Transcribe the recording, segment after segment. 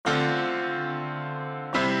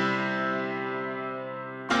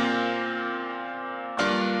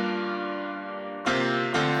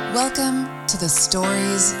Welcome to The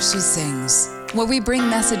Stories She Sings, where we bring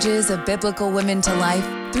messages of biblical women to life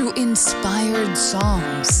through inspired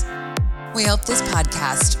songs. We hope this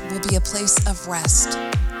podcast will be a place of rest,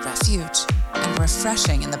 refuge, and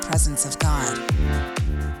refreshing in the presence of God.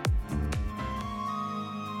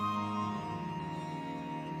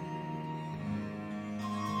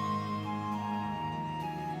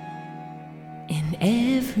 In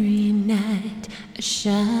every night, a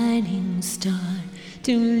shining star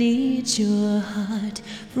to lead your heart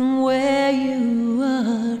from where you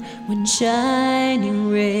are. One shining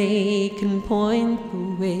ray can point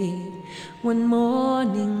the way. One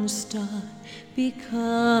morning star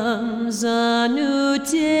becomes a new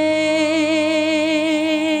day.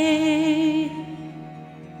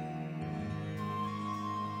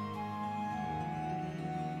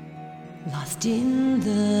 Lost in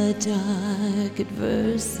the dark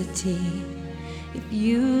adversity, if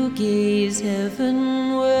you gaze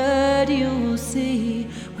heavenward, you'll see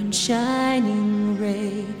one shining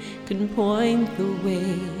ray can point the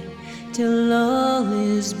way till all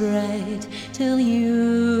is bright, till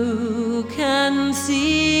you can see.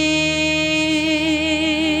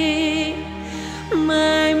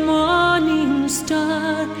 My morning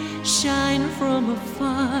star, shine from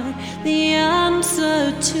afar, the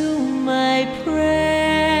answer to my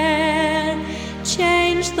prayer.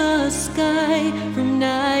 Change the sky from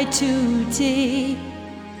night to day.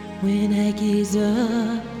 When I gaze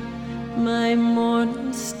up, my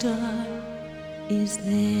morning star is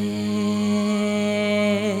there.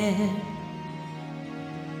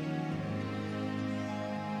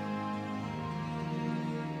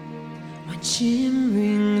 One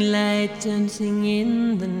shimmering light dancing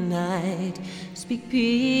in the night, speak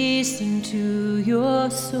peace into your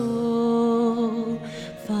soul.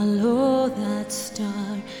 Follow that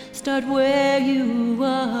star, start where you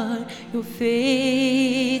are. Your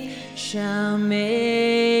faith shall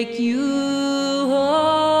make you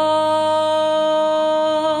whole.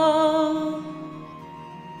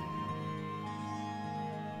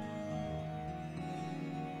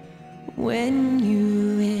 When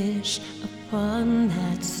you wish upon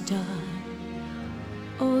that star,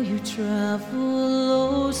 oh, you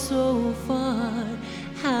travel oh so far.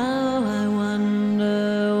 How I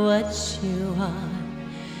wonder what you are.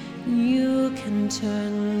 You can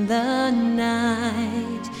turn the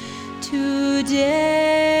night to day.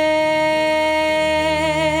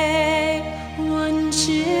 One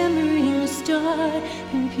shimmering star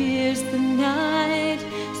can pierce the night,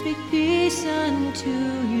 speak peace unto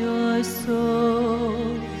your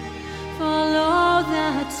soul. Follow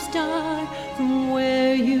that star from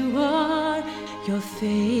where you are. Your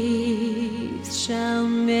faith shall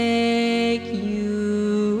make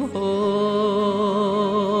you whole.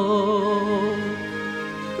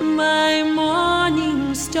 My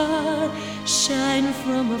morning star, shine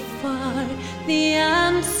from afar, the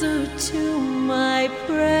answer to my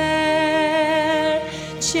prayer.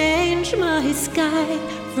 Change my sky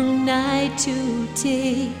from night to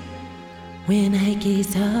day. When I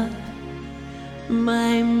gaze up,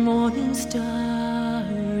 my morning star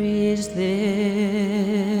is there.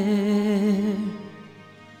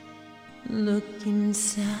 Look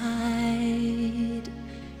inside,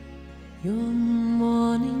 your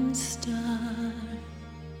morning star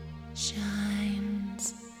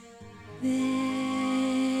shines there.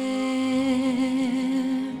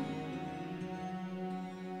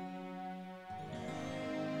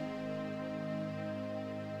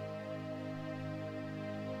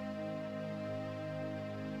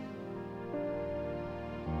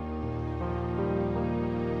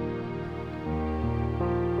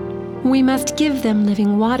 We must give them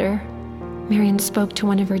living water, Marian spoke to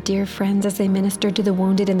one of her dear friends as they ministered to the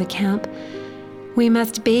wounded in the camp. We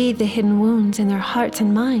must bathe the hidden wounds in their hearts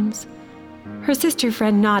and minds. Her sister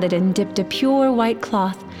friend nodded and dipped a pure white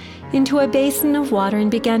cloth into a basin of water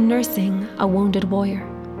and began nursing a wounded warrior.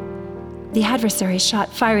 The adversary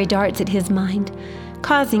shot fiery darts at his mind,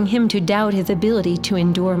 causing him to doubt his ability to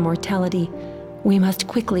endure mortality. We must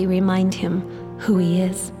quickly remind him who he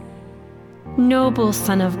is. Noble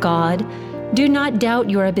Son of God, do not doubt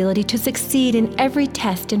your ability to succeed in every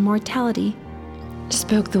test in mortality,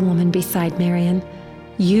 spoke the woman beside Marian.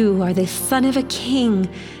 You are the son of a king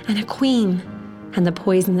and a queen, and the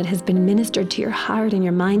poison that has been ministered to your heart and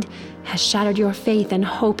your mind has shattered your faith and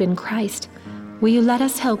hope in Christ. Will you let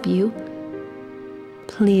us help you?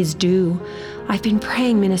 Please do. I've been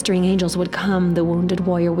praying ministering angels would come, the wounded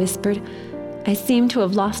warrior whispered. I seemed to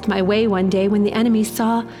have lost my way one day when the enemy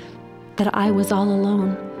saw that I was all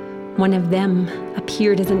alone. One of them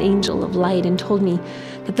appeared as an angel of light and told me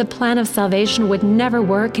that the plan of salvation would never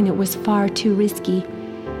work and it was far too risky.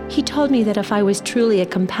 He told me that if I was truly a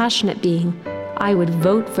compassionate being, I would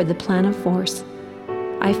vote for the plan of force.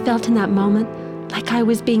 I felt in that moment like I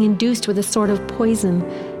was being induced with a sort of poison,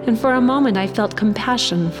 and for a moment I felt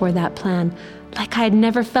compassion for that plan, like I had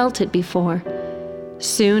never felt it before.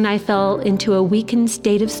 Soon I fell into a weakened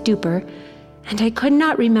state of stupor, and I could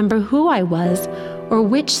not remember who I was or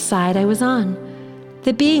which side I was on.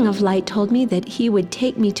 The being of light told me that he would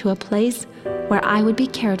take me to a place where I would be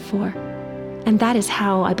cared for, and that is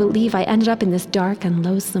how I believe I ended up in this dark and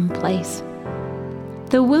loathsome place.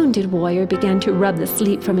 The wounded warrior began to rub the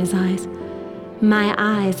sleep from his eyes. My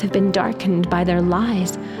eyes have been darkened by their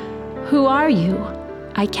lies. Who are you?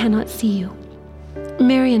 I cannot see you.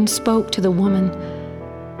 Marion spoke to the woman.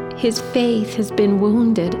 His faith has been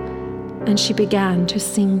wounded, and she began to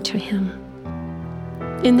sing to him.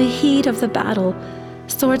 In the heat of the battle,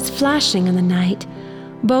 swords flashing in the night,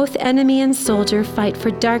 both enemy and soldier fight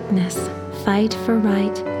for darkness, fight for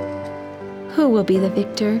right. Who will be the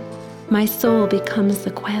victor? My soul becomes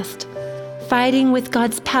the quest. Fighting with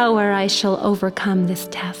God's power, I shall overcome this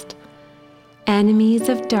test. Enemies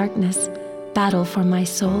of darkness battle for my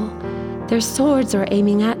soul. Their swords are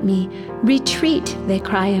aiming at me. Retreat, they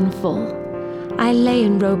cry in full. I lay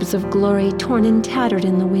in robes of glory, torn and tattered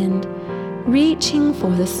in the wind. Reaching for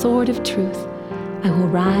the sword of truth, I will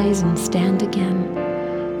rise and stand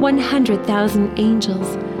again. 100,000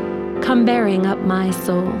 angels come bearing up my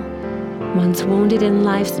soul. Once wounded in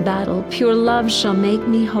life's battle, pure love shall make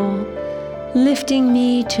me whole. Lifting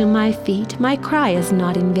me to my feet, my cry is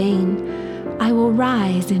not in vain. I will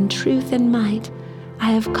rise in truth and might.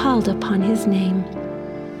 I have called upon his name.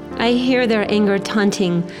 I hear their anger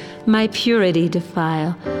taunting, my purity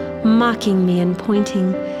defile, mocking me and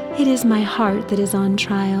pointing. It is my heart that is on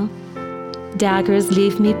trial. Daggers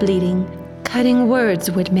leave me bleeding. Cutting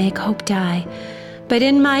words would make hope die. But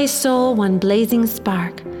in my soul one blazing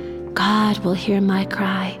spark, God will hear my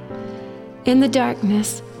cry. In the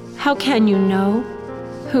darkness, how can you know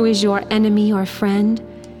who is your enemy or friend?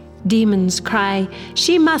 Demons cry,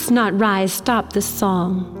 she must not rise, stop the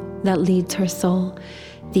song that leads her soul.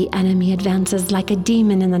 The enemy advances like a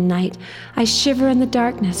demon in the night. I shiver in the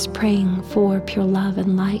darkness, praying for pure love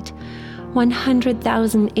and light.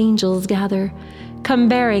 100,000 angels gather, come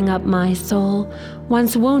bearing up my soul.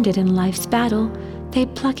 Once wounded in life's battle, they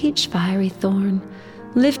pluck each fiery thorn.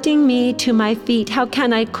 Lifting me to my feet, how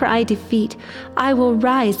can I cry defeat? I will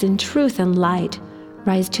rise in truth and light,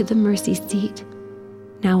 rise to the mercy seat.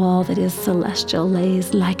 Now all that is celestial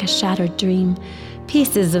lays like a shattered dream,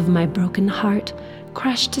 pieces of my broken heart,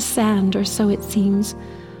 crushed to sand, or so it seems,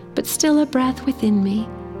 but still a breath within me,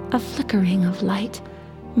 a flickering of light.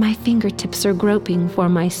 My fingertips are groping for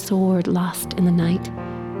my sword lost in the night.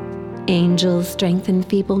 Angels strengthen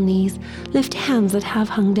feeble knees, lift hands that have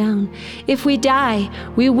hung down. If we die,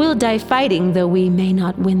 we will die fighting, though we may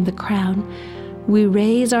not win the crown. We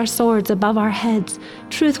raise our swords above our heads,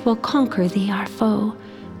 truth will conquer thee, our foe.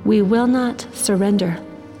 We will not surrender,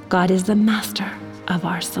 God is the master of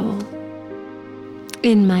our soul.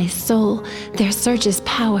 In my soul there surges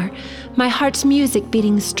power, my heart's music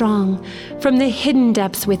beating strong. From the hidden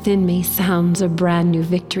depths within me sounds a brand new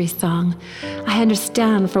victory song. I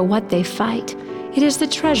understand for what they fight. It is the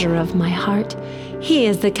treasure of my heart. He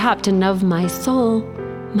is the captain of my soul.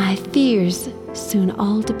 My fears soon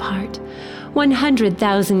all depart.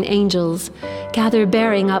 100,000 angels gather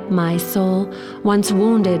bearing up my soul. Once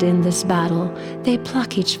wounded in this battle, they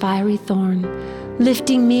pluck each fiery thorn.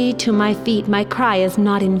 Lifting me to my feet, my cry is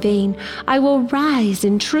not in vain. I will rise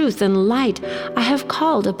in truth and light. I have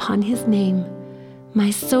called upon his name.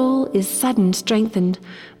 My soul is sudden strengthened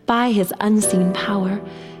by his unseen power.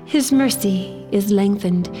 His mercy is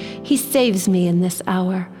lengthened. He saves me in this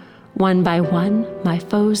hour. One by one, my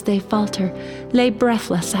foes they falter, lay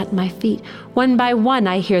breathless at my feet. One by one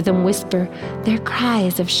I hear them whisper their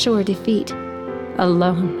cries of sure defeat.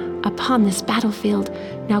 Alone upon this battlefield,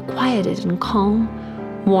 now quieted and calm,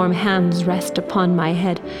 warm hands rest upon my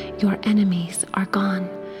head. Your enemies are gone.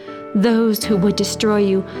 Those who would destroy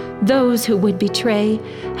you, those who would betray,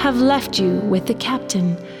 have left you with the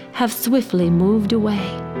captain, have swiftly moved away.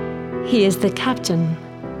 He is the captain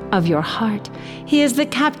of your heart. He is the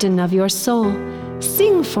captain of your soul.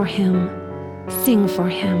 Sing for him. Sing for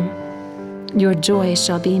him. Your joy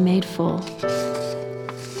shall be made full.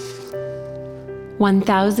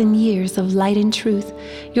 1,000 years of light and truth,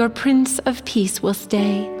 your Prince of Peace will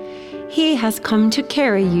stay. He has come to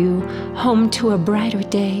carry you home to a brighter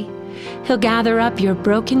day. He'll gather up your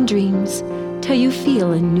broken dreams till you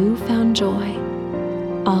feel a newfound joy.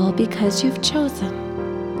 All because you've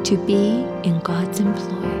chosen to be in God's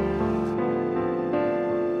employ.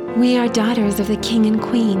 We are daughters of the king and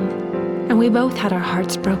queen, and we both had our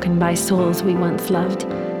hearts broken by souls we once loved.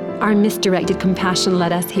 Our misdirected compassion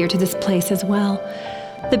led us here to this place as well.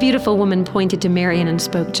 The beautiful woman pointed to Marian and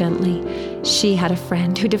spoke gently. She had a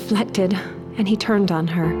friend who deflected, and he turned on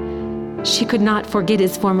her. She could not forget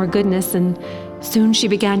his former goodness, and soon she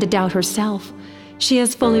began to doubt herself. She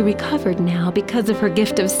has fully recovered now because of her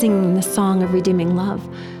gift of singing the song of redeeming love.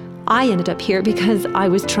 I ended up here because I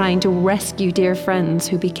was trying to rescue dear friends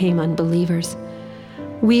who became unbelievers.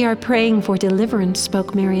 We are praying for deliverance,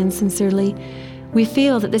 spoke Marian sincerely. We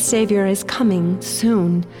feel that the Savior is coming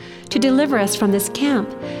soon to deliver us from this camp,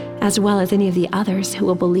 as well as any of the others who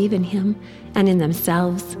will believe in him and in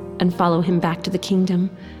themselves and follow him back to the kingdom.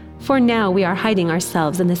 For now we are hiding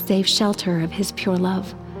ourselves in the safe shelter of his pure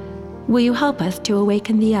love. Will you help us to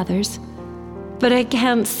awaken the others? But I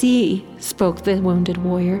can't see, spoke the wounded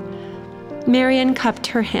warrior. Marian cupped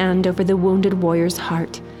her hand over the wounded warrior's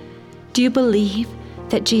heart. Do you believe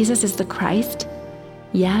that Jesus is the Christ?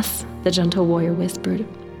 Yes, the gentle warrior whispered.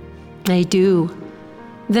 I do.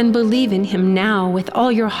 Then believe in him now with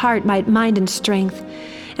all your heart, mind, and strength,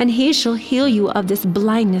 and he shall heal you of this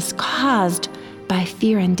blindness caused by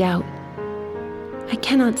fear and doubt. I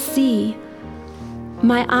cannot see.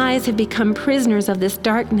 My eyes have become prisoners of this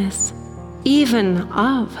darkness, even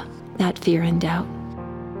of that fear and doubt.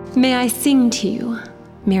 May I sing to you?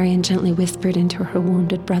 Marian gently whispered into her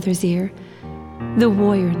wounded brother's ear. The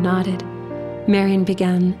warrior nodded. Marian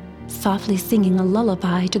began softly singing a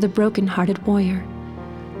lullaby to the broken-hearted warrior.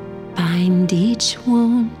 Bind each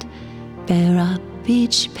wound, bear up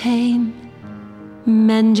each pain,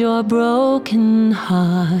 mend your broken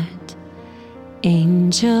heart.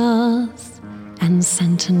 Angels and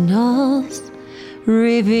sentinels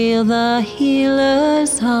reveal the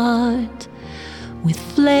healer's heart. With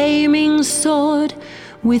flaming sword,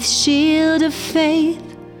 with shield of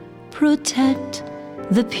faith, protect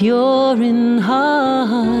the pure in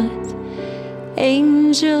heart.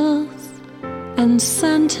 Angels and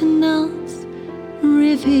sentinels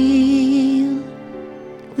reveal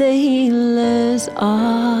the healer's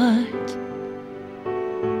art.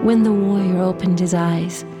 When the warrior opened his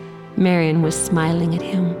eyes, Marian was smiling at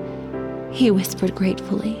him. He whispered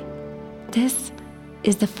gratefully, "This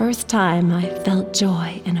is the first time I've felt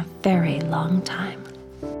joy in a very long time."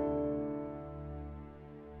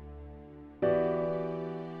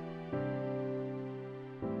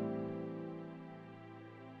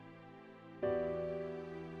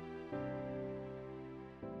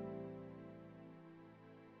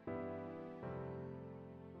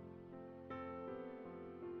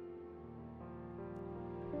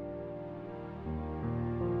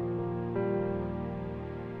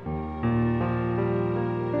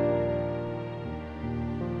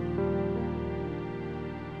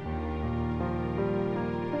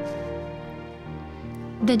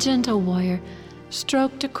 The gentle warrior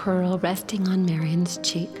stroked a curl resting on Marian's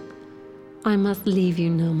cheek. I must leave you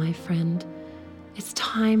now, my friend. It's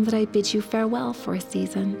time that I bid you farewell for a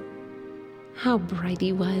season. How bright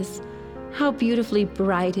he was, how beautifully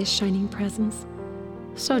bright his shining presence.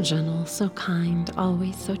 So gentle, so kind,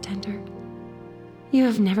 always so tender. You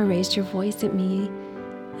have never raised your voice at me,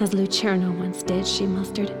 as Lucerno once did, she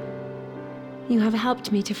mustered. You have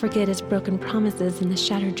helped me to forget his broken promises and the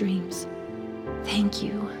shattered dreams. Thank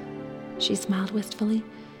you, she smiled wistfully.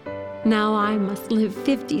 Now I must live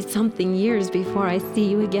 50-something years before I see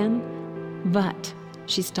you again. But,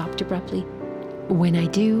 she stopped abruptly, when I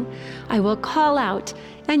do, I will call out,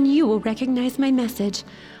 and you will recognize my message.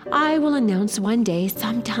 I will announce one day,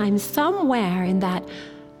 sometime, somewhere in that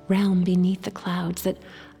realm beneath the clouds, that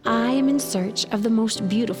I am in search of the most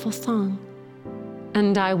beautiful song.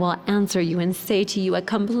 And I will answer you and say to you, a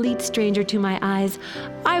complete stranger to my eyes,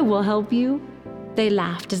 I will help you. They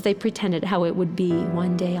laughed as they pretended how it would be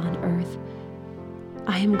one day on earth.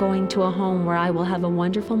 I am going to a home where I will have a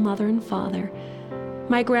wonderful mother and father.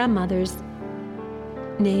 My grandmother's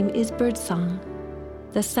name is Birdsong.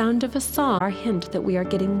 The sound of a song, our hint that we are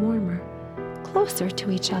getting warmer, closer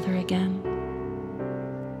to each other again.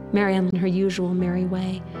 Marian in her usual merry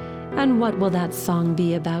way. And what will that song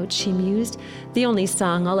be about, she mused. The only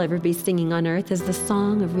song I'll ever be singing on earth is the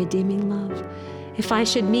song of redeeming love. If I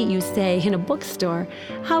should meet you, say, in a bookstore,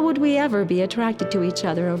 how would we ever be attracted to each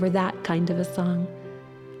other over that kind of a song?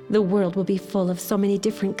 The world will be full of so many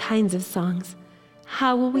different kinds of songs.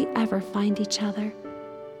 How will we ever find each other?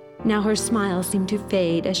 Now her smile seemed to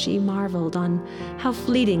fade as she marveled on how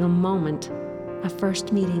fleeting a moment a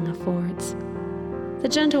first meeting affords. The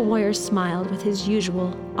gentle warrior smiled with his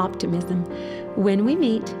usual optimism. When we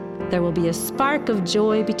meet, there will be a spark of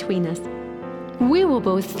joy between us. We will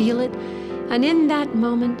both feel it, And in that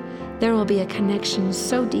moment, there will be a connection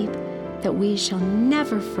so deep that we shall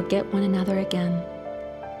never forget one another again.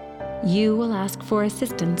 You will ask for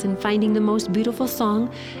assistance in finding the most beautiful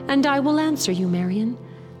song, and I will answer you, Marian.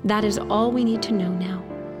 That is all we need to know now.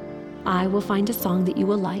 I will find a song that you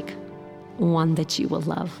will like, one that you will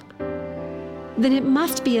love. Then it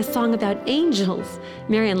must be a song about angels.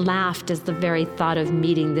 Marian laughed as the very thought of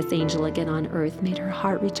meeting this angel again on earth made her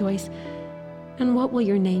heart rejoice. And what will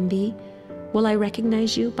your name be? Will I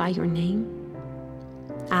recognize you by your name?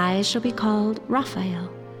 I shall be called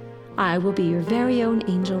Raphael. I will be your very own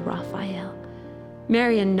angel Raphael.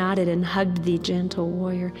 Marian nodded and hugged the gentle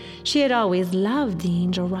warrior. She had always loved the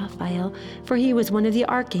angel Raphael, for he was one of the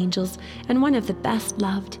archangels and one of the best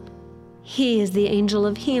loved. He is the angel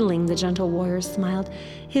of healing, the gentle warrior smiled.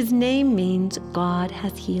 His name means God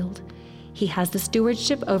has healed. He has the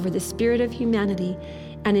stewardship over the spirit of humanity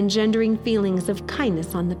and engendering feelings of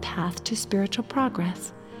kindness on the path to spiritual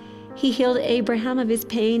progress. He healed Abraham of his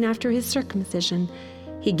pain after his circumcision.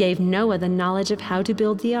 He gave Noah the knowledge of how to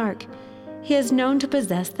build the ark. He is known to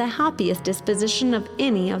possess the happiest disposition of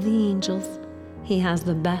any of the angels. He has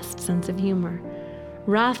the best sense of humor.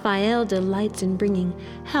 Raphael delights in bringing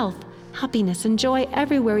health, happiness, and joy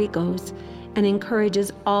everywhere he goes, and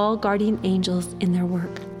encourages all guardian angels in their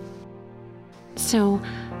work. So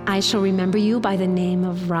I shall remember you by the name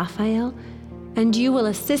of Raphael, and you will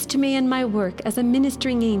assist me in my work as a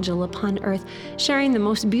ministering angel upon earth, sharing the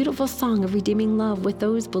most beautiful song of redeeming love with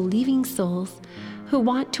those believing souls who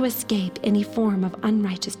want to escape any form of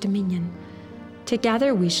unrighteous dominion.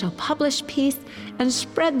 Together we shall publish peace and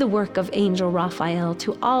spread the work of Angel Raphael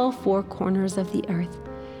to all four corners of the earth.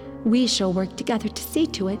 We shall work together to see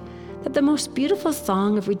to it that the most beautiful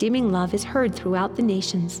song of redeeming love is heard throughout the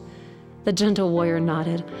nations. The gentle warrior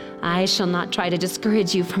nodded. I shall not try to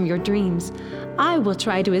discourage you from your dreams. I will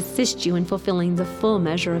try to assist you in fulfilling the full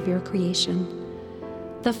measure of your creation.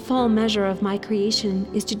 The full measure of my creation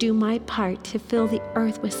is to do my part to fill the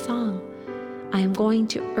earth with song. I am going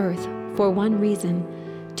to earth for one reason,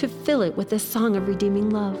 to fill it with the song of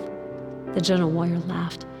redeeming love. The gentle warrior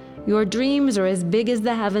laughed. Your dreams are as big as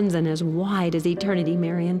the heavens and as wide as eternity,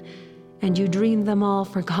 Marian, and you dream them all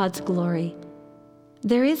for God's glory.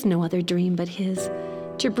 There is no other dream but his,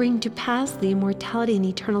 to bring to pass the immortality and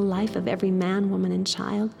eternal life of every man, woman, and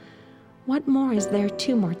child. What more is there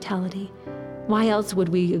to mortality? Why else would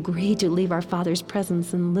we agree to leave our Father's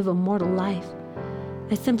presence and live a mortal life?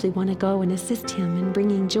 I simply want to go and assist him in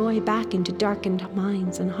bringing joy back into darkened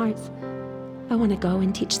minds and hearts. I want to go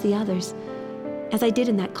and teach the others, as I did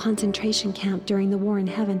in that concentration camp during the war in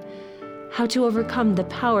heaven, how to overcome the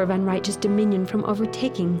power of unrighteous dominion from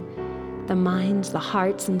overtaking the minds, the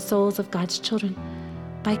hearts, and souls of God's children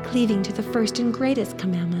by cleaving to the first and greatest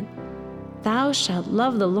commandment. Thou shalt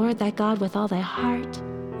love the Lord thy God with all thy heart,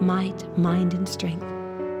 might, mind, and strength.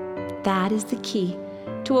 That is the key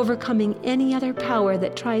to overcoming any other power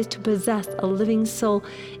that tries to possess a living soul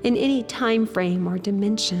in any time frame or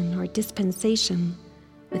dimension or dispensation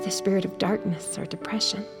with the spirit of darkness or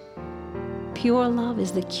depression. Pure love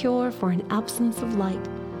is the cure for an absence of light.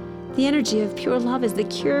 The energy of pure love is the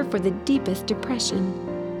cure for the deepest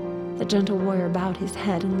depression. The gentle warrior bowed his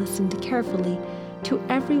head and listened carefully to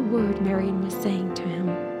every word Marian was saying to him.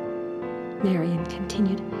 Marian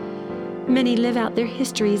continued, Many live out their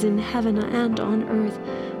histories in heaven and on earth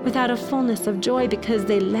without a fullness of joy because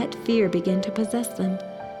they let fear begin to possess them.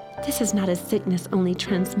 This is not a sickness only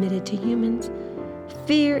transmitted to humans.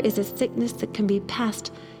 Fear is a sickness that can be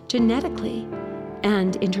passed genetically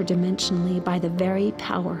and interdimensionally by the very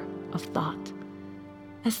power of thought.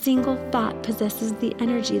 A single thought possesses the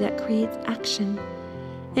energy that creates action.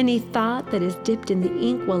 Any thought that is dipped in the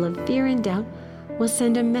inkwell of fear and doubt will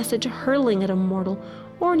send a message hurtling at a mortal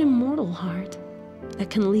or an immortal heart that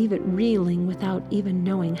can leave it reeling without even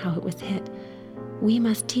knowing how it was hit. We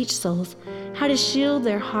must teach souls how to shield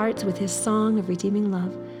their hearts with his song of redeeming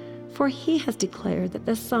love, for he has declared that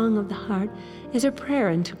the song of the heart is a prayer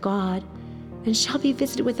unto God and shall be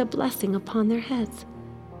visited with a blessing upon their heads.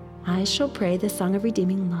 I shall pray the song of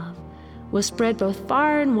redeeming love will spread both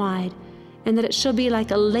far and wide, and that it shall be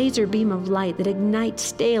like a laser beam of light that ignites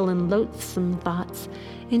stale and loathsome thoughts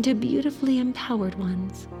into beautifully empowered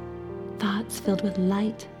ones, thoughts filled with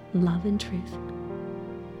light, love, and truth.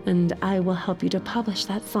 And I will help you to publish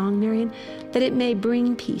that song, Marian, that it may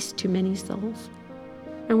bring peace to many souls.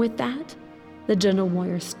 And with that, the gentle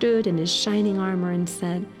warrior stood in his shining armor and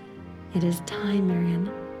said, It is time, Marian.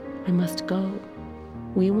 I must go.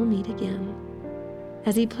 We will meet again.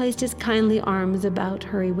 As he placed his kindly arms about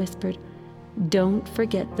her, he whispered, Don't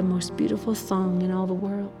forget the most beautiful song in all the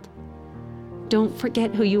world. Don't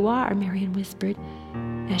forget who you are, Marian whispered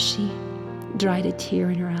as she dried a tear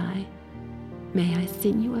in her eye. May I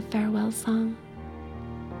sing you a farewell song?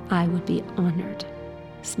 I would be honored,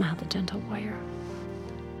 smiled the gentle warrior.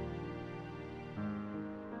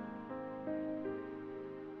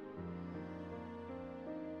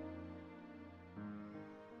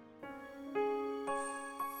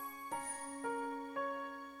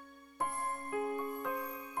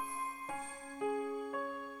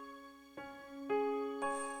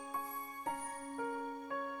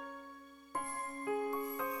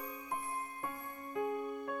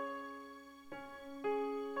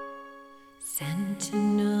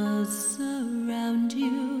 Sentinels surround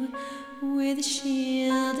you with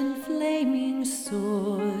shield and flaming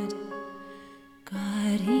sword,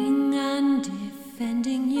 guarding and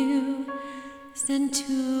defending you, sent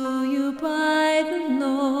to you by the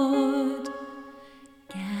Lord.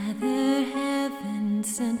 Gather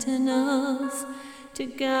heaven's sentinels to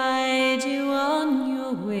guide you on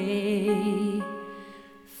your way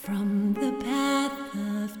from the path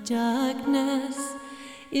of darkness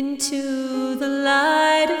into the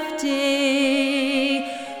light of day.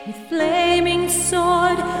 With flaming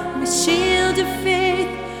sword, with shield of faith,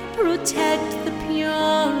 protect the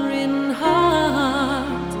pure in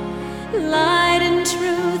heart. Light and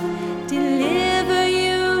truth deliver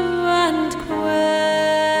you and quench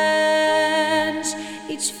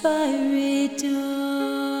each fiery dart.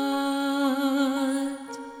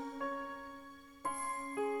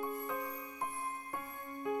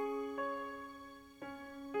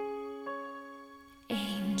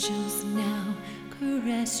 Angels now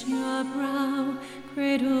caress your brow,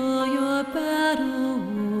 cradle your battle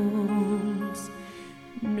wounds.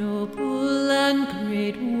 Noble and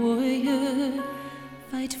great warrior,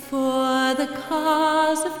 fight for the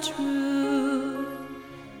cause of truth.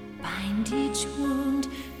 Bind each wound,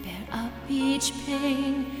 bear up each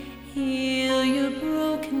pain, heal your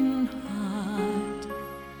broken heart.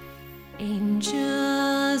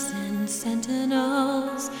 Angels and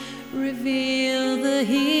sentinels reveal the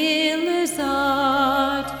healer's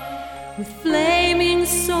art. With flaming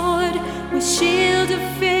sword, with shield of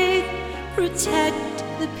faith, protect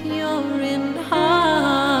the pure in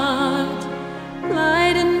heart.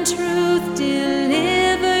 Light and truth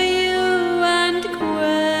deliver you and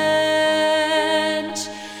quench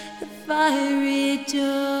the fiery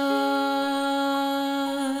darts.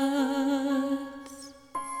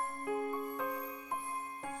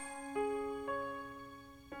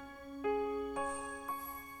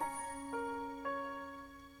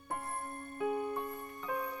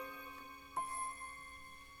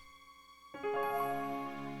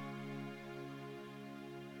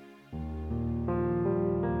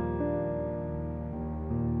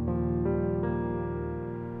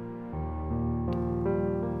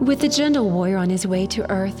 With the gentle warrior on his way to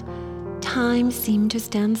Earth, time seemed to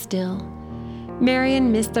stand still.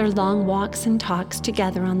 Marian missed their long walks and talks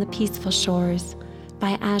together on the peaceful shores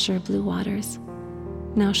by azure blue waters.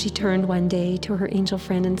 Now she turned one day to her angel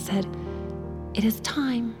friend and said, "It is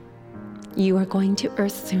time. You are going to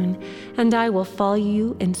Earth soon, and I will follow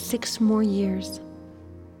you in 6 more years.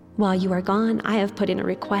 While you are gone, I have put in a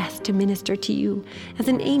request to minister to you as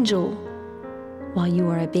an angel while you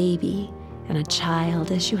are a baby and a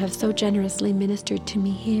child, as you have so generously ministered to me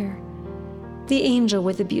here." The angel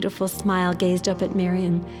with a beautiful smile gazed up at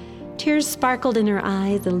Marian. Tears sparkled in her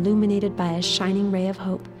eyes, illuminated by a shining ray of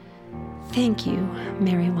hope. "Thank you,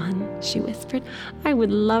 Merry One," she whispered. "I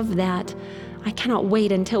would love that. I cannot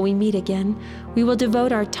wait until we meet again. We will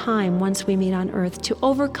devote our time once we meet on Earth to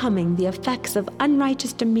overcoming the effects of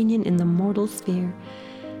unrighteous dominion in the mortal sphere."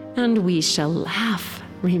 "And we shall laugh,"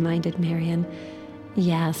 reminded Marian.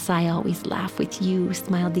 "Yes, I always laugh with you,"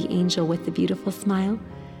 smiled the angel with the beautiful smile.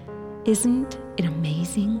 "Isn't it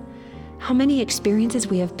amazing how many experiences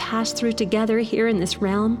we have passed through together here in this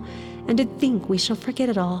realm, and to think we shall forget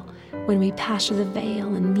it all when we pass through the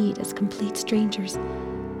veil and meet as complete strangers?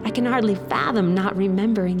 I can hardly fathom not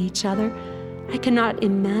remembering each other. I cannot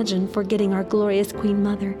imagine forgetting our glorious Queen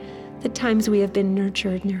Mother, the times we have been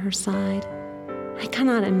nurtured near her side. I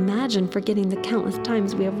cannot imagine forgetting the countless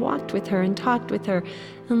times we have walked with her and talked with her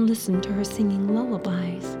and listened to her singing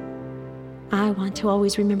lullabies. I want to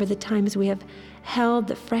always remember the times we have held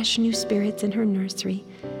the fresh new spirits in her nursery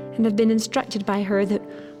and have been instructed by her that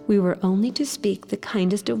we were only to speak the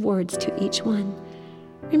kindest of words to each one.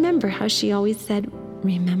 Remember how she always said,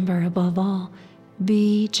 'Remember above all,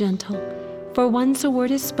 be gentle, for once a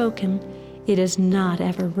word is spoken, it is not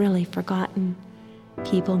ever really forgotten.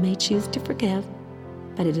 People may choose to forgive,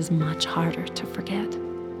 but it is much harder to forget.'"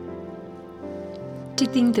 To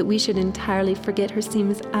think that we should entirely forget her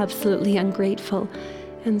seems absolutely ungrateful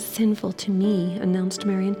and sinful to me," announced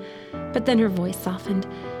Marian. But then her voice softened.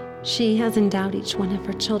 "She has endowed each one of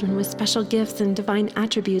her children with special gifts and divine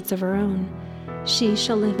attributes of her own. She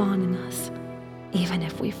shall live on in us, even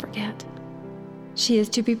if we forget. She is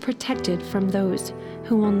to be protected from those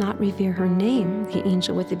who will not revere her name," the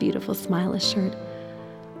angel with the beautiful smile assured.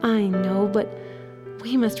 "I know, but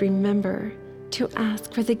we must remember to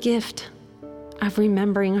ask for the gift of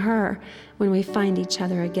remembering her when we find each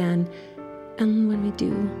other again. And when we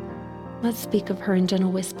do, let's speak of her in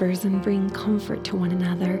gentle whispers and bring comfort to one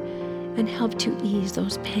another and help to ease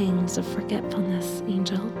those pangs of forgetfulness,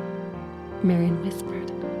 Angel," Marian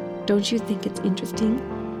whispered. "Don't you think it's interesting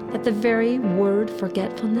that the very word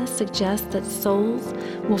forgetfulness suggests that souls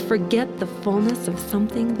will forget the fullness of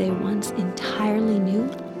something they once entirely knew?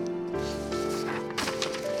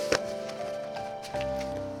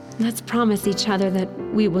 Let's promise each other that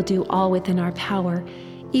we will do all within our power,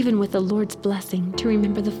 even with the Lord's blessing, to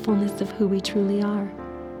remember the fullness of who we truly are.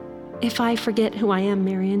 If I forget who I am,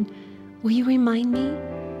 Marian, will you remind me?"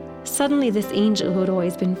 Suddenly this angel who had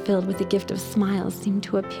always been filled with the gift of smiles seemed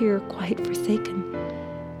to appear quite forsaken.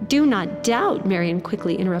 "Do not doubt," Marian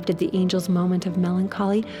quickly interrupted the angel's moment of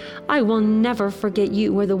melancholy. "I will never forget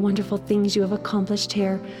you or the wonderful things you have accomplished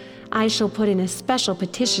here. I shall put in a special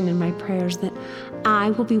petition in my prayers that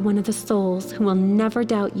I will be one of the souls who will never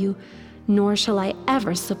doubt you, nor shall I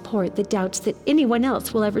ever support the doubts that anyone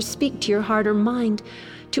else will ever speak to your heart or mind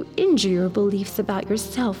to injure your beliefs about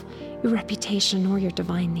yourself, your reputation, or your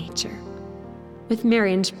divine nature." With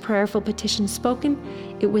Marian's prayerful petition spoken,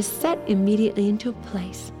 it was set immediately into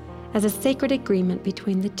place as a sacred agreement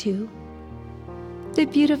between the two. The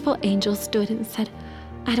beautiful angel stood and said,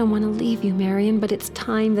 "I don't want to leave you, Marian, but it's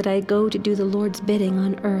time that I go to do the Lord's bidding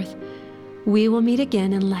on earth. We will meet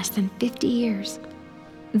again in less than 50 years.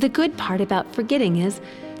 The good part about forgetting is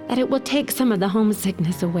that it will take some of the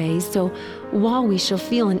homesickness away, so while we shall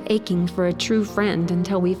feel an aching for a true friend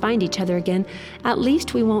until we find each other again, at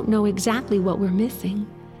least we won't know exactly what we're missing."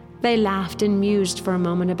 They laughed and mused for a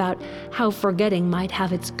moment about how forgetting might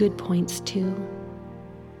have its good points too.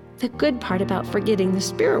 "The good part about forgetting the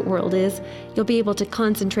spirit world is you'll be able to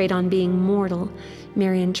concentrate on being mortal,"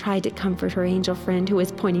 Marian tried to comfort her angel friend who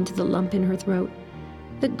was pointing to the lump in her throat.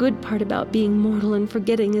 "The good part about being mortal and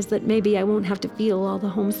forgetting is that maybe I won't have to feel all the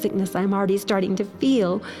homesickness I'm already starting to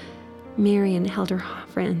feel." Marian held her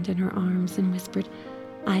friend in her arms and whispered,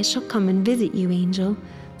 "I shall come and visit you, Angel,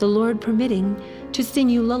 the Lord permitting, to sing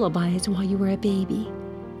you lullabies while you were a baby.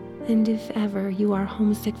 And if ever you are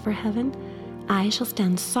homesick for heaven, I shall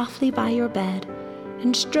stand softly by your bed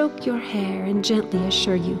and stroke your hair and gently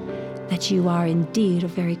assure you that you are indeed a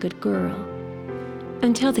very good girl,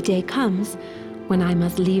 until the day comes when I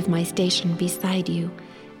must leave my station beside you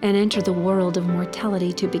and enter the world of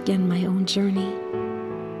mortality to begin my own journey."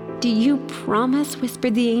 "Do you promise?"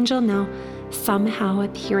 whispered the angel, now somehow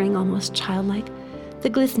appearing almost childlike. The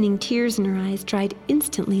glistening tears in her eyes dried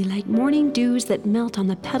instantly like morning dews that melt on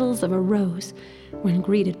the petals of a rose when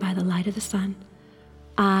greeted by the light of the sun.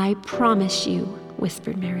 "I promise you,"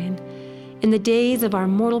 whispered Marian. "In the days of our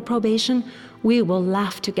mortal probation, we will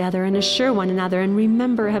laugh together and assure one another and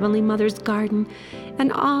remember Heavenly Mother's garden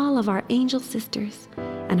and all of our angel sisters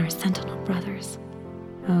and our sentinel brothers.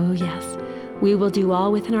 Oh yes, we will do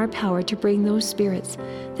all within our power to bring those spirits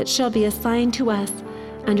that shall be assigned to us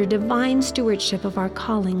under divine stewardship of our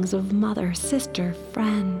callings of mother, sister,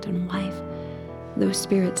 friend, and wife, those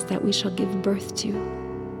spirits that we shall give birth to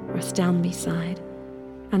or stand beside,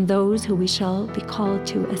 and those who we shall be called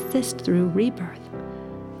to assist through rebirth,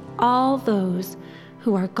 all those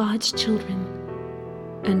who are God's children,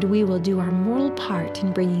 and we will do our mortal part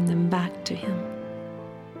in bringing them back to Him.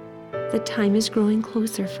 The time is growing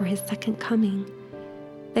closer for His second coming.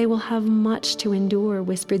 They will have much to endure,"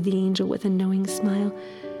 whispered the angel with a knowing smile.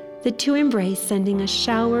 The two embraced, sending a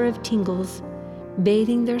shower of tingles,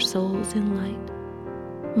 bathing their souls in light.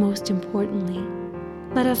 "Most importantly,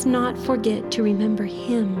 let us not forget to remember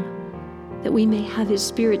Him, that we may have His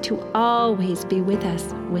Spirit to always be with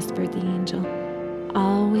us," whispered the angel.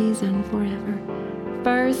 "Always and forever.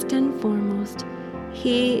 First and foremost,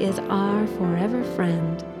 He is our forever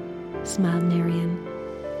friend," smiled Marian,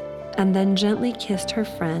 and then gently kissed her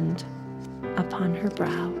friend upon her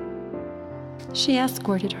brow. She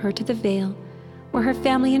escorted her to the vale, where her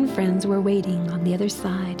family and friends were waiting on the other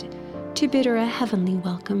side to bid her a heavenly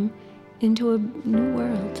welcome into a new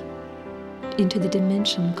world, into the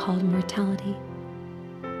dimension called mortality.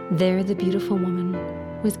 There the beautiful woman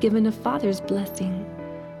was given a father's blessing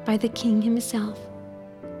by the king himself.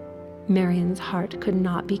 Marian's heart could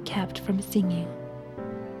not be kept from singing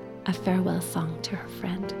a farewell song to her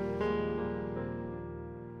friend.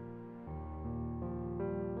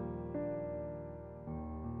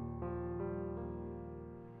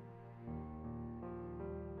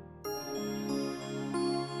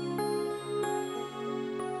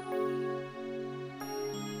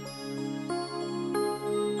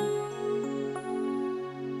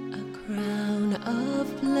 Crown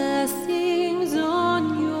of blessings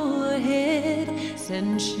on your head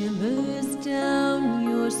send shimmers down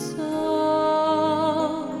your soul.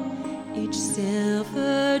 Each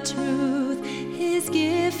silver truth, His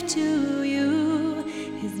gift to you,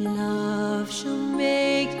 His love shall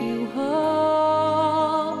make you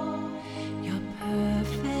whole. Your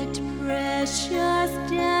perfect, precious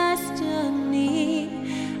destiny,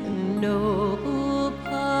 a noble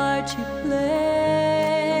part you play.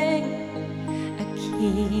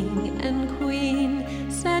 King and Queen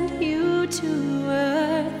sent you to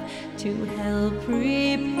earth to help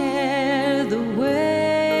prepare the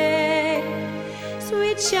way.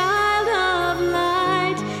 Sweet child of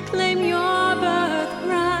light, claim your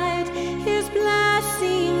birthright, His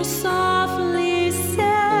blessing softly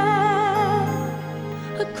set.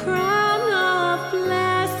 A crown of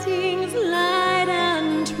blessings, light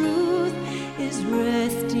and truth is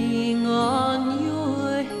resting on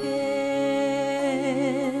your head.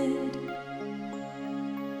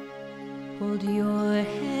 Hold your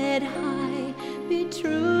head high, be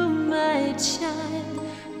true, my child,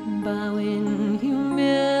 bow in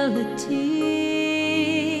humility.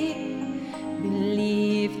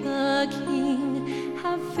 Believe the King,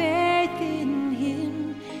 have faith in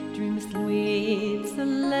Him, dream sweet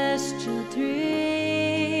celestial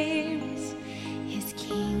dreams. His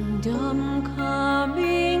kingdom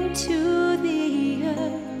coming to the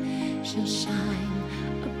earth shall shine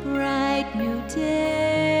a bright new day.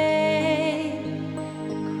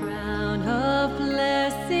 Of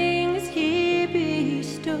blessings He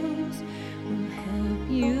bestows will help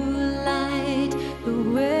you light the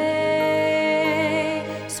way.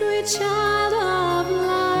 Sweet child of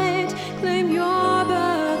light, claim your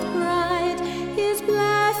birthright, His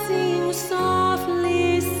blessing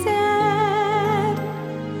softly set.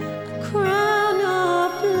 A crown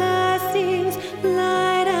of blessings,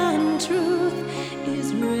 light and truth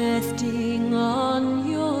is resting on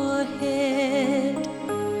your head.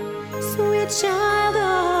 Sweet child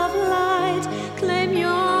of light, claim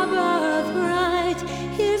your birthright,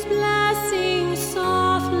 His blessing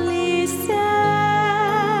softly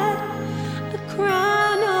set. A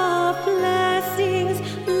crown of blessings,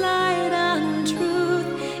 light and truth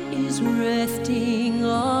is resting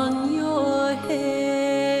on your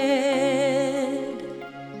head.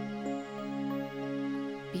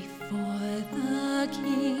 Before the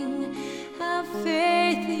King, have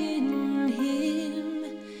faith in Him,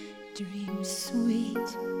 dream sweet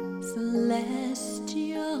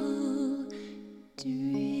celestial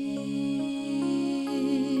dreams.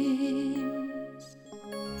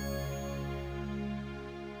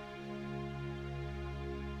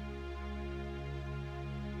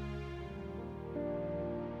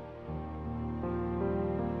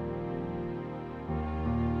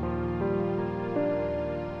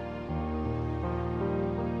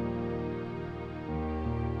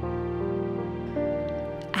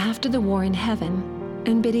 After the war in heaven,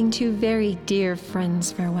 and bidding two very dear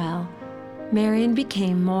friends farewell, Marian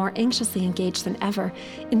became more anxiously engaged than ever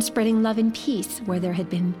in spreading love and peace where there had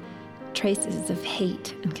been traces of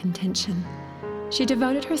hate and contention. She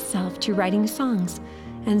devoted herself to writing songs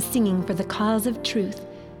and singing for the cause of truth,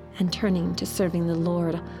 and turning to serving the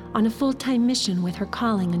Lord on a full-time mission, with her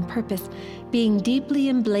calling and purpose being deeply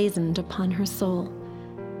emblazoned upon her soul.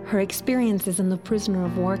 Her experiences in the prisoner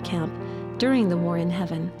of war camp during the war in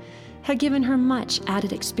heaven had given her much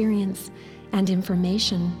added experience and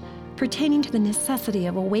information pertaining to the necessity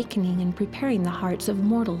of awakening and preparing the hearts of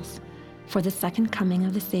mortals for the second coming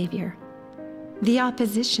of the Savior. The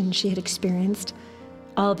opposition she had experienced,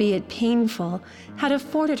 albeit painful, had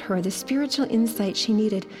afforded her the spiritual insight she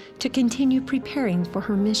needed to continue preparing for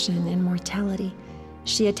her mission in mortality.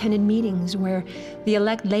 She attended meetings where the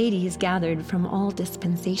elect ladies gathered from all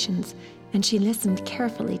dispensations, and she listened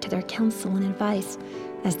carefully to their counsel and advice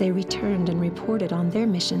as they returned and reported on their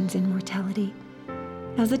missions in mortality.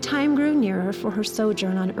 As the time grew nearer for her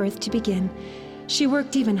sojourn on earth to begin, she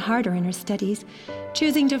worked even harder in her studies,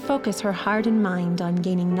 choosing to focus her heart and mind on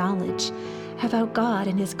gaining knowledge about God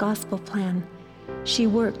and His gospel plan. She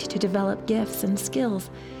worked to develop gifts and skills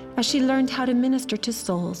as she learned how to minister to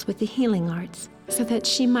souls with the healing arts, so that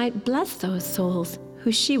she might bless those souls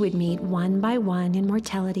who she would meet one by one in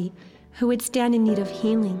mortality who would stand in need of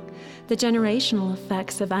healing, the generational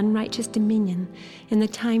effects of unrighteous dominion in the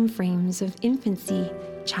time frames of infancy,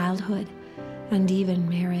 childhood, and even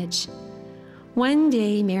marriage. One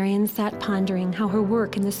day, Marian sat pondering how her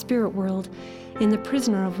work in the spirit world, in the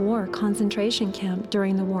prisoner of war concentration camp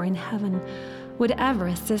during the war in heaven, would ever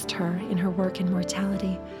assist her in her work in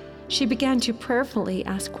mortality. She began to prayerfully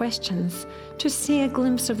ask questions, to see a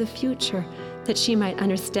glimpse of the future, that she might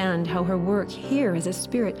understand how her work here as a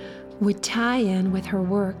spirit would tie in with her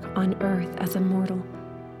work on earth as a mortal.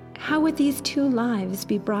 How would these two lives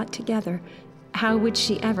be brought together? How would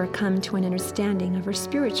she ever come to an understanding of her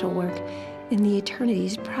spiritual work in the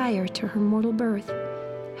eternities prior to her mortal birth?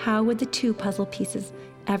 How would the two puzzle pieces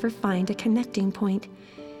ever find a connecting point?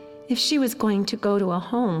 If she was going to go to a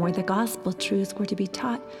home where the gospel truths were to be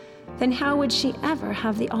taught, then how would she ever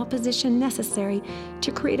have the opposition necessary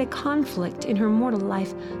to create a conflict in her mortal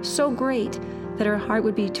life so great that her heart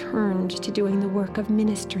would be turned to doing the work of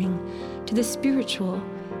ministering to the spiritual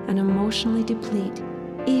and emotionally deplete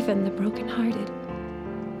even the brokenhearted?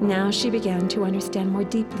 Now she began to understand more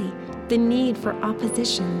deeply the need for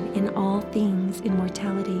opposition in all things in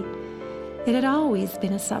mortality. It had always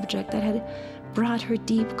been a subject that had brought her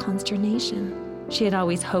deep consternation. She had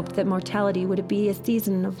always hoped that mortality would be a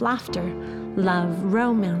season of laughter, love,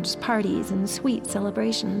 romance, parties, and sweet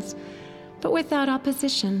celebrations. But without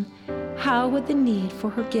opposition, how would the need for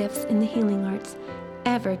her gifts in the healing arts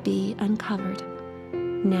ever be uncovered?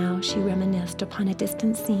 Now she reminisced upon a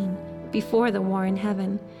distant scene before the war in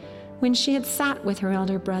heaven, when she had sat with her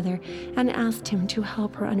elder brother and asked him to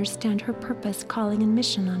help her understand her purpose, calling, and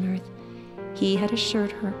mission on earth. He had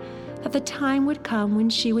assured her that the time would come when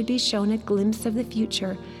she would be shown a glimpse of the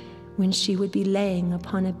future, when she would be laying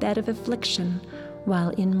upon a bed of affliction while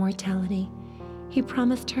in mortality. He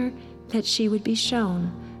promised her that she would be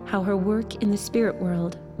shown how her work in the spirit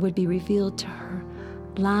world would be revealed to her,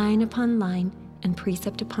 line upon line and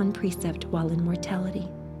precept upon precept while in mortality.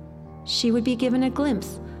 She would be given a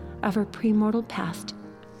glimpse of her premortal past,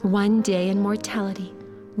 one day in mortality,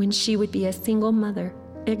 when she would be a single mother,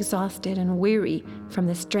 exhausted and weary from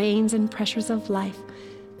the strains and pressures of life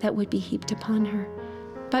that would be heaped upon her.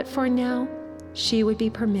 But for now, she would be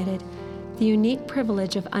permitted the unique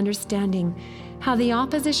privilege of understanding how the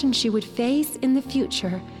opposition she would face in the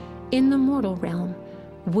future, in the mortal realm,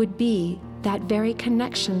 would be that very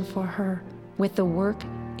connection for her with the work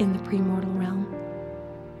in the premortal realm.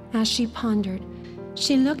 As she pondered,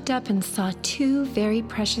 she looked up and saw two very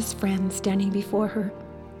precious friends standing before her.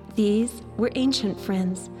 These were ancient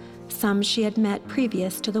friends, some she had met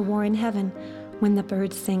previous to the war in heaven, when the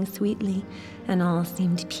birds sang sweetly and all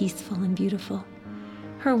seemed peaceful and beautiful.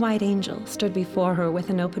 Her white angel stood before her with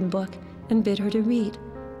an open book and bid her to read.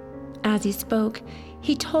 As he spoke,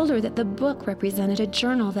 he told her that the book represented a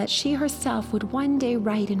journal that she herself would one day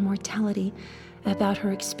write in mortality about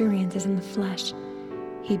her experiences in the flesh.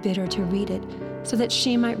 He bid her to read it so that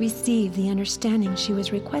she might receive the understanding she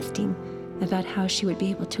was requesting about how she would be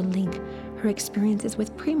able to link her experiences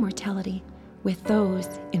with premortality with those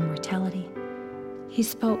in mortality. He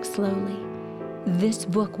spoke slowly. "This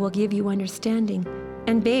book will give you understanding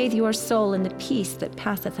and bathe your soul in the peace that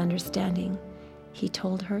passeth understanding," he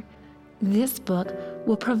told her. "This book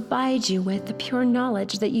will provide you with the pure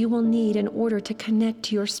knowledge that you will need in order to connect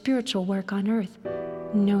to your spiritual work on earth.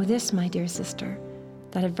 Know this, my dear sister,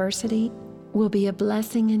 that adversity will be a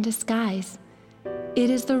blessing in disguise. It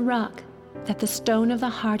is the rock that the stone of the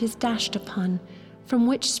heart is dashed upon, from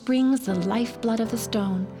which springs the lifeblood of the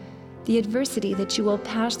stone. The adversity that you will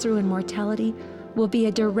pass through in mortality will be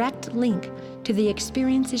a direct link to the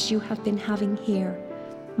experiences you have been having here.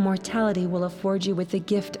 Mortality will afford you with the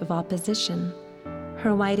gift of opposition."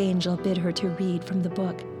 Her white angel bid her to read from the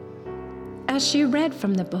book. As she read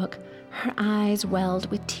from the book, her eyes welled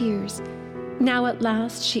with tears. Now at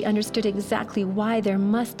last she understood exactly why there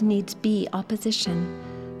must needs be opposition,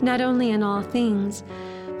 not only in all things,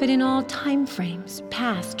 but in all time frames,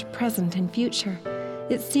 past, present, and future.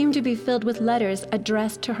 It seemed to be filled with letters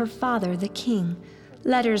addressed to her father, the king,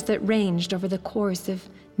 letters that ranged over the course of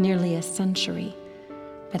nearly a century.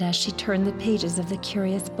 But as she turned the pages of the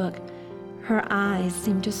curious book, her eyes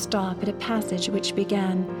seemed to stop at a passage which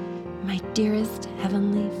began, "My dearest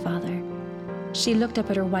Heavenly Father." She looked up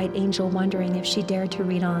at her white angel, wondering if she dared to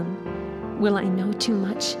read on. "Will I know too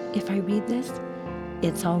much if I read this?"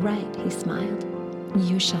 "It's all right," he smiled.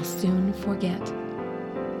 "You shall soon forget."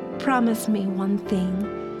 "Promise me one thing,"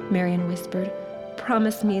 Marian whispered.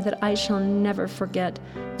 "Promise me that I shall never forget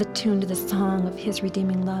the tune to the song of his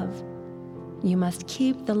redeeming love. You must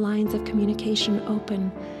keep the lines of communication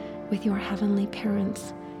open with your heavenly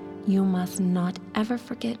parents. you must not ever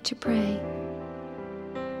forget to pray.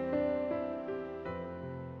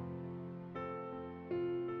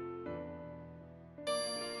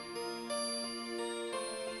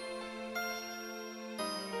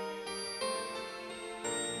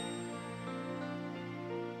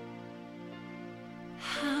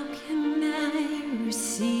 How can I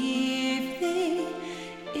receive thee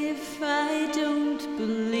if I don't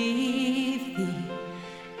believe thee?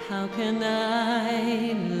 How can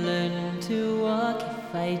I learn to walk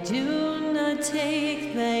if I do not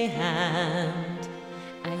take thy hand?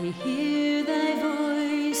 I hear thy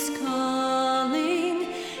voice calling,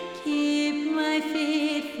 keep my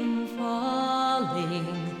feet from falling.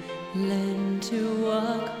 Learn to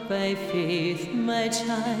walk by faith, my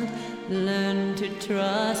child, learn to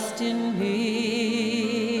trust in me.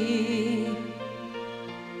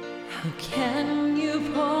 How can you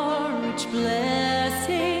pour rich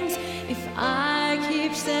blessings if I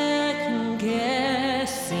keep second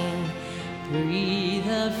guessing? Breathe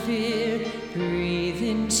out fear, breathe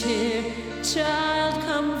in cheer, child,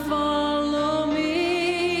 come follow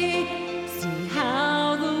me. See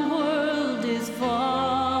how the world is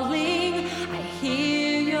falling, I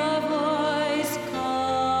hear your voice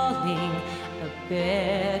calling. A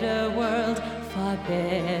better world, far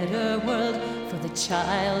better world, for the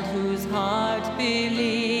child whose heart believes.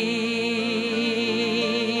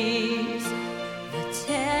 The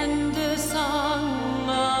tender song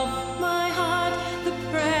of my heart, the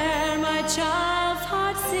prayer my child's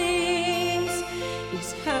heart sings,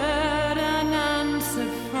 is heard and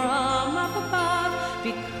answered from up above,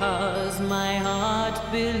 because my heart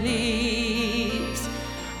believes.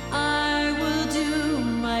 I will do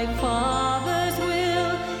my Father's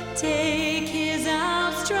will, take his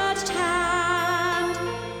outstretched hand.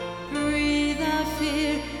 Breathe out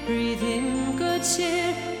fear, breathe in good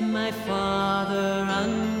cheer, my Father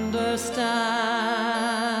understands.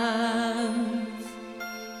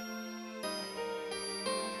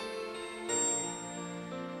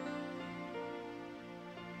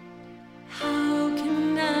 How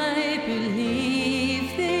can I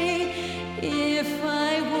believe thee if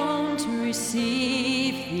I won't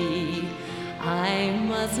receive thee? I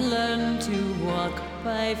must learn to walk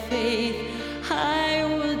by faith, I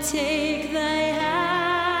will take thy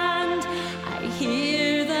hand. I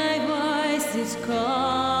hear thy voices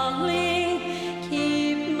calling,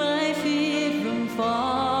 keep my feet from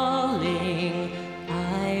falling.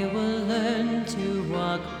 I will learn to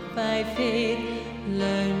walk by faith,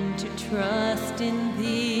 learn to trust in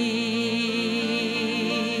thee.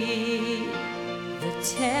 The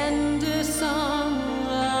tender song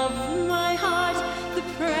of my heart, the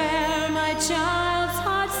prayer my child's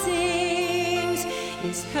heart sings,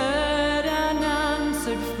 is heard and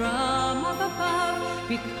answered from up above,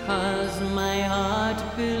 because my heart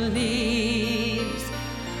believes.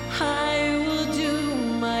 I will do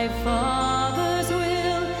my Father's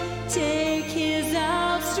will, take his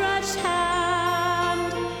outstretched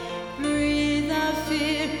hand. Breathe out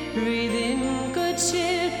fear, breathe in good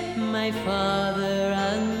cheer, my Father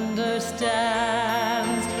understands.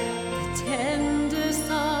 The tender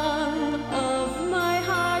song of my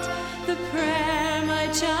heart, the prayer my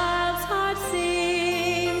child's heart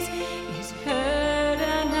sings, is heard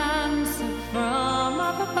and answered from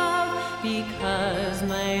up above, because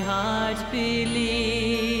my heart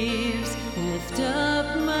believes. Lift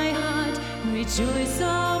up my heart, rejoice,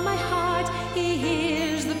 all my heart, he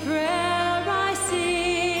hears the prayer I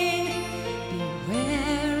sing.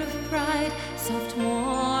 Beware of pride, soft,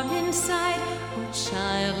 warm inside, oh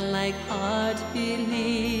childlike heart,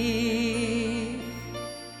 believe.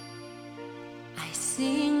 I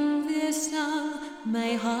sing this song,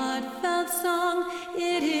 my heartfelt song,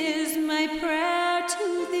 it is my prayer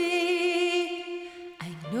to thee. I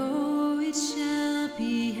know it shall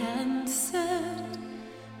be answered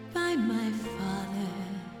by my Father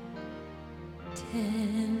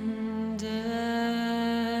tenderly.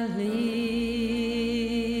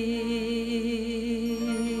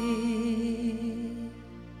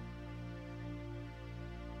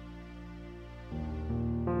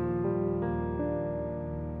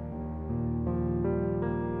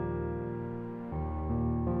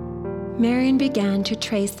 Marian began to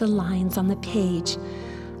trace the lines on the page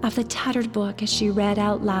of the tattered book as she read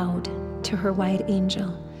out loud to her white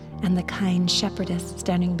angel and the kind shepherdess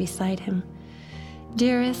standing beside him.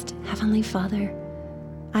 Dearest Heavenly Father,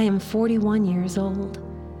 I am 41 years old.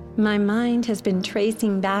 My mind has been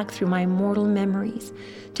tracing back through my mortal memories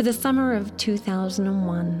to the summer of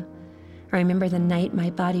 2001. I remember the night my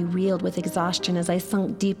body reeled with exhaustion as I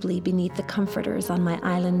sunk deeply beneath the comforters on my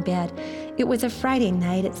island bed. It was a Friday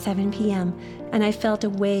night at 7 p.m., and I felt a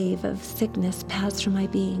wave of sickness pass through my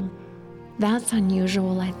being. That's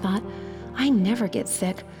unusual, I thought. I never get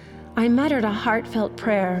sick. I muttered a heartfelt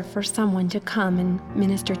prayer for someone to come and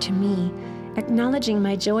minister to me, acknowledging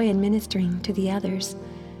my joy in ministering to the others.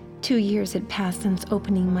 2 years had passed since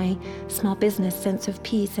opening my small business Sense of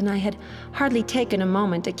Peace, and I had hardly taken a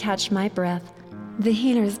moment to catch my breath. The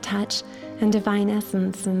Healer's Touch and Divine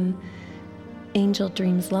Essence and Angel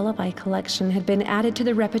Dreams Lullaby collection had been added to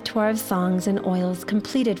the repertoire of songs and oils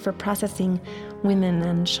completed for processing women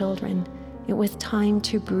and children. It was time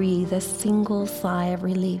to breathe a single sigh of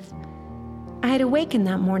relief. I had awakened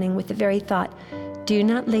that morning with the very thought, do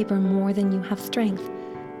not labor more than you have strength.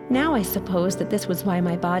 Now I suppose that this was why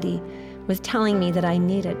my body was telling me that I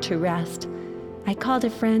needed to rest. I called a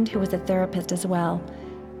friend who was a therapist as well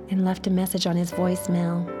and left a message on his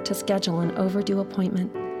voicemail to schedule an overdue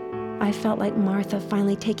appointment. I felt like Martha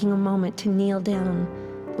finally taking a moment to kneel down,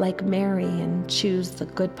 like Mary, and choose the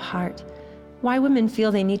good part. Why women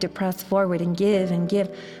feel they need to press forward and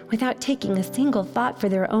give without taking a single thought for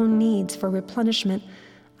their own needs for replenishment,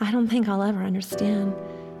 I don't think I'll ever understand.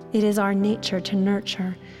 It is our nature to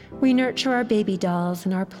nurture. We nurture our baby dolls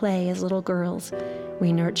and our play as little girls.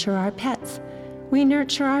 We nurture our pets. We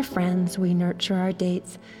nurture our friends. We nurture our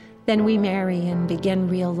dates. Then we marry and begin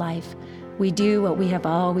real life. We do what we have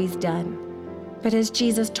always done. But as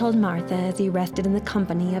Jesus told Martha as he rested in the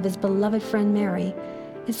company of his beloved friend Mary,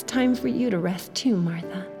 it's time for you to rest too,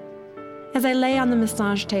 Martha. As I lay on the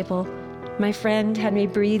massage table, my friend had me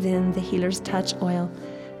breathe in the Healer's Touch oil.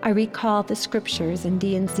 I recalled the scriptures in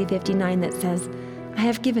D&C 59 that says, I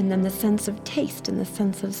have given them the sense of taste and the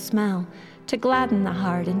sense of smell, to gladden the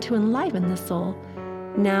heart and to enliven the soul.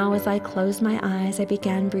 Now, as I closed my eyes, I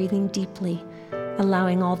began breathing deeply,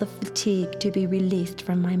 allowing all the fatigue to be released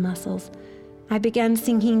from my muscles. I began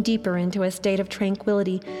sinking deeper into a state of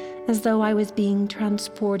tranquility, as though I was being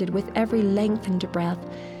transported with every lengthened breath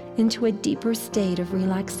into a deeper state of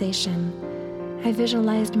relaxation. I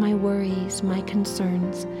visualized my worries, my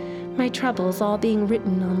concerns, my troubles all being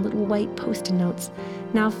written on little white Post-it notes,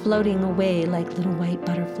 now floating away like little white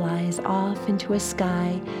butterflies off into a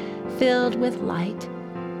sky filled with light.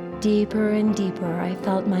 Deeper and deeper, I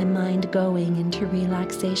felt my mind going into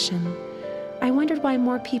relaxation. I wondered why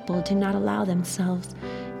more people do not allow themselves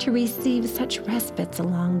to receive such respites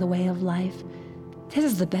along the way of life. This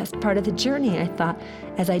is the best part of the journey, I thought,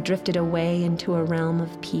 as I drifted away into a realm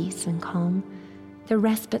of peace and calm. The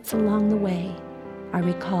respites along the way. I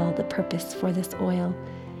recall the purpose for this oil.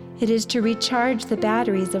 It is to recharge the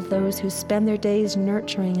batteries of those who spend their days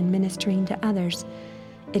nurturing and ministering to others.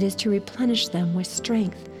 It is to replenish them with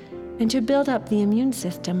strength and to build up the immune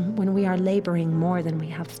system when we are laboring more than we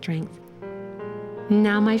have strength.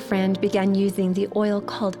 Now my friend began using the oil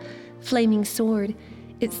called Flaming Sword.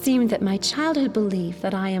 It seemed that my childhood belief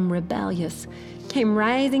that I am rebellious came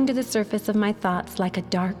rising to the surface of my thoughts like a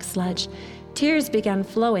dark sludge. Tears began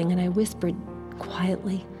flowing, and I whispered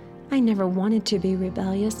quietly, I never wanted to be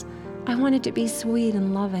rebellious. I wanted to be sweet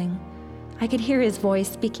and loving. I could hear his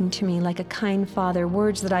voice speaking to me like a kind father,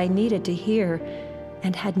 words that I needed to hear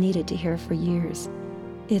and had needed to hear for years.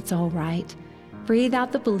 It's all right. Breathe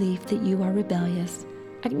out the belief that you are rebellious.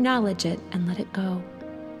 Acknowledge it and let it go.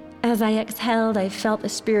 As I exhaled, I felt the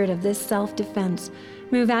spirit of this self-defense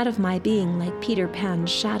move out of my being like Peter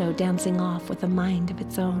Pan's shadow dancing off with a mind of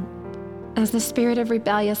its own. As the spirit of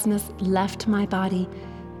rebelliousness left my body,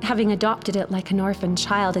 having adopted it like an orphan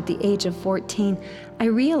child at the age of 14, I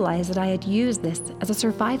realized that I had used this as a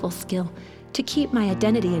survival skill to keep my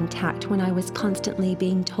identity intact when I was constantly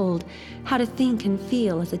being told how to think and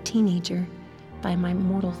feel as a teenager by my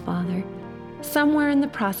mortal father. Somewhere in the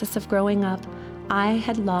process of growing up, I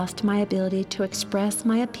had lost my ability to express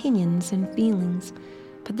my opinions and feelings,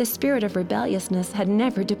 but the spirit of rebelliousness had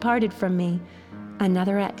never departed from me.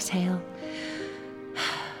 Another exhale,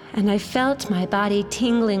 and I felt my body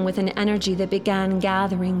tingling with an energy that began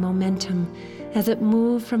gathering momentum as it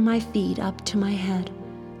moved from my feet up to my head.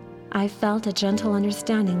 I felt a gentle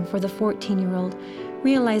understanding for the 14-year-old,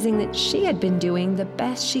 realizing that she had been doing the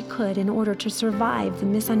best she could in order to survive the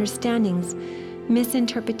misunderstandings,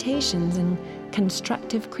 misinterpretations, and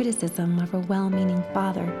constructive criticism of her well-meaning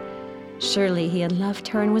father. Surely he had loved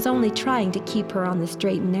her and was only trying to keep her on the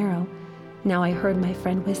straight and narrow. Now I heard my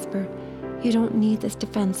friend whisper, you don't need this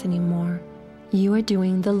defense anymore. You are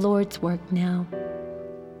doing the Lord's work now.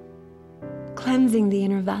 Cleansing the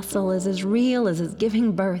inner vessel is as real as is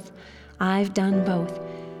giving birth. I've done both.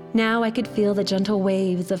 Now I could feel the gentle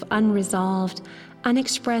waves of unresolved,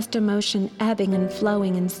 unexpressed emotion ebbing and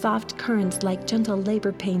flowing in soft currents like gentle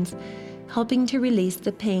labor pains, helping to release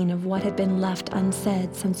the pain of what had been left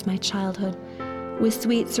unsaid since my childhood. With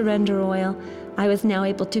sweet surrender oil, I was now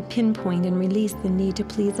able to pinpoint and release the need to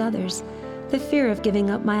please others, the fear of giving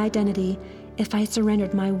up my identity if I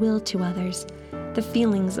surrendered my will to others, the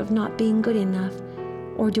feelings of not being good enough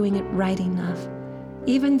or doing it right enough,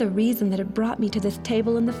 even the reason that had brought me to this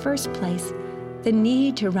table in the first place, the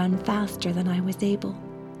need to run faster than I was able.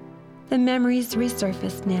 The memories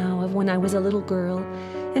resurfaced now of when I was a little girl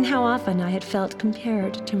and how often I had felt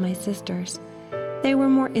compared to my sisters. They were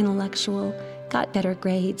more intellectual, got better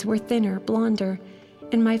grades, were thinner, blonder,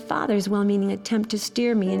 and my father's well-meaning attempt to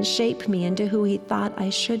steer me and shape me into who he thought I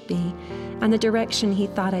should be and the direction he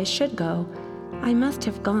thought I should go, I must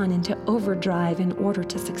have gone into overdrive in order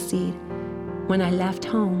to succeed. When I left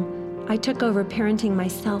home, I took over parenting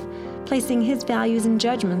myself, placing his values and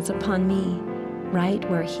judgments upon me, right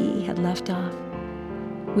where he had left off.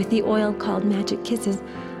 With the oil called Magic Kisses,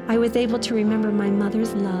 I was able to remember my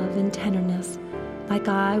mother's love and tenderness, like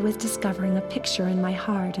I was discovering a picture in my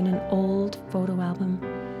heart in an old photo album.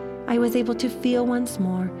 I was able to feel once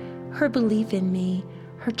more her belief in me,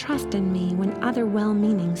 her trust in me when other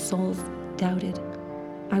well-meaning souls doubted.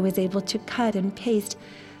 I was able to cut and paste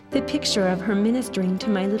the picture of her ministering to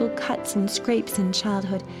my little cuts and scrapes in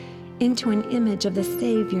childhood into an image of the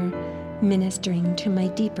Savior ministering to my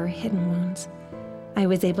deeper hidden wounds. I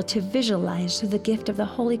was able to visualize the gift of the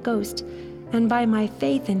Holy Ghost, and by my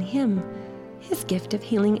faith in Him, His gift of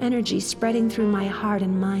healing energy spreading through my heart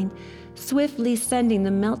and mind, swiftly sending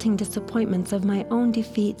the melting disappointments of my own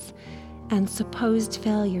defeats and supposed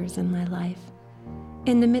failures in my life.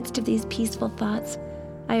 In the midst of these peaceful thoughts,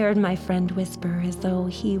 I heard my friend whisper as though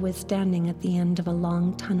he was standing at the end of a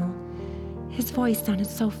long tunnel. His voice sounded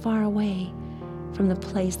so far away from the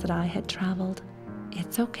place that I had traveled.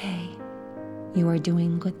 "It's okay. You are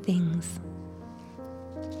doing good things."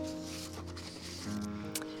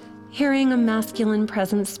 Hearing a masculine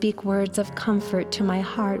presence speak words of comfort to my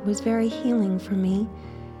heart was very healing for me.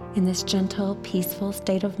 In this gentle, peaceful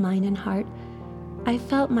state of mind and heart, I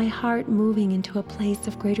felt my heart moving into a place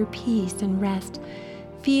of greater peace and rest,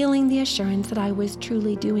 feeling the assurance that I was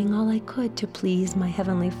truly doing all I could to please my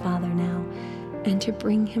Heavenly Father now and to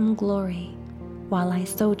bring Him glory while I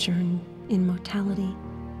sojourn in mortality.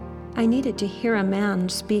 I needed to hear a man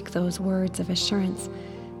speak those words of assurance.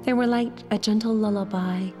 They were like a gentle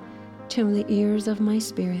lullaby to the ears of my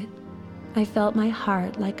spirit. I felt my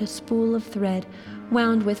heart, like a spool of thread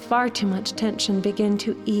wound with far too much tension, begin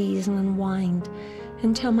to ease and unwind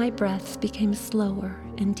until my breaths became slower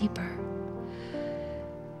and deeper.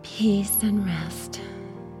 Peace and rest.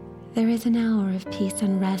 There is an hour of peace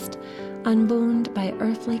and rest, unbound by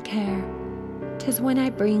earthly care. 'Tis when I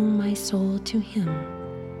bring my soul to Him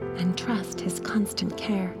and trust His constant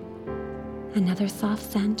care. Another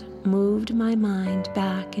soft scent moved my mind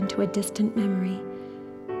back into a distant memory.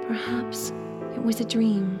 Perhaps it was a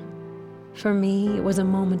dream. For me, it was a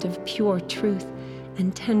moment of pure truth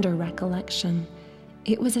and tender recollection.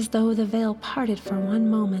 It was as though the veil parted for one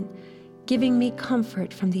moment, giving me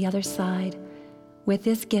comfort from the other side. With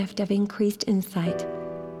this gift of increased insight,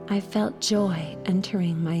 I felt joy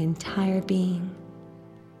entering my entire being.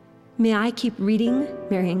 "May I keep reading?"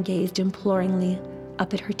 Marian gazed imploringly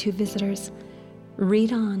up at her two visitors.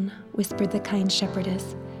 "Read on," whispered the kind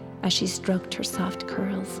shepherdess as she stroked her soft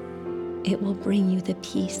curls. "It will bring you the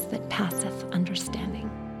peace that passeth understanding."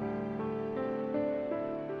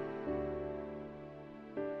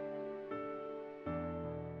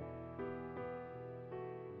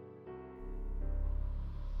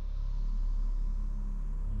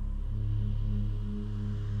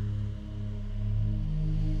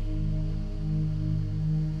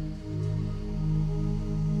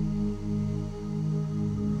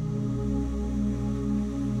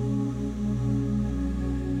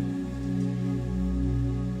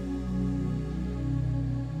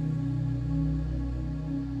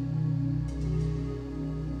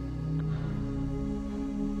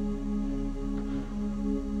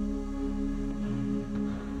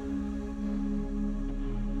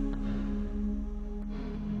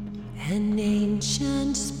 An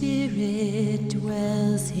ancient spirit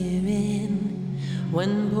dwells herein,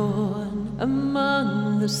 one born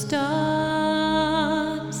among the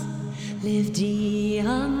stars, lived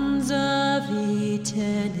eons of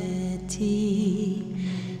eternity,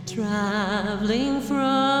 traveling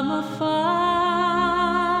from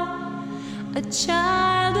afar, a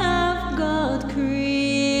child of God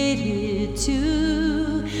created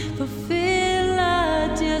to fulfill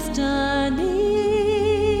a destiny.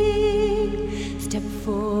 Step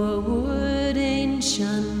forward, angel.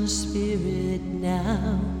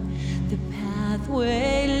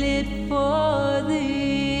 pathway lit for thee.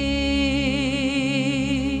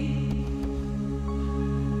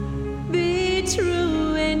 Be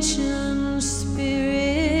true, ancient spirit,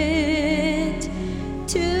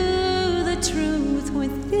 to the truth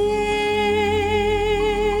within,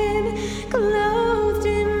 clothed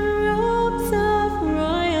in robes of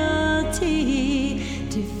royalty,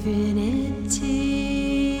 divinity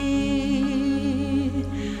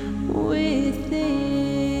within.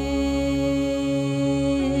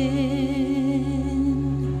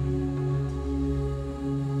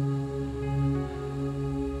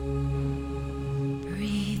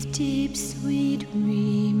 Breathe deep, sweet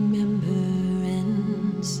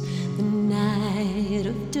remembrance, the night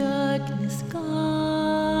of darkness gone.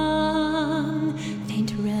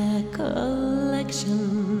 Faint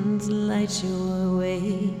recollections light your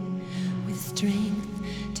way with strength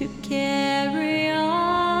to carry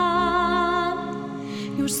on.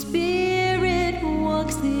 Your spirit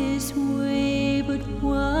walks this way but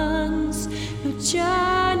once, your child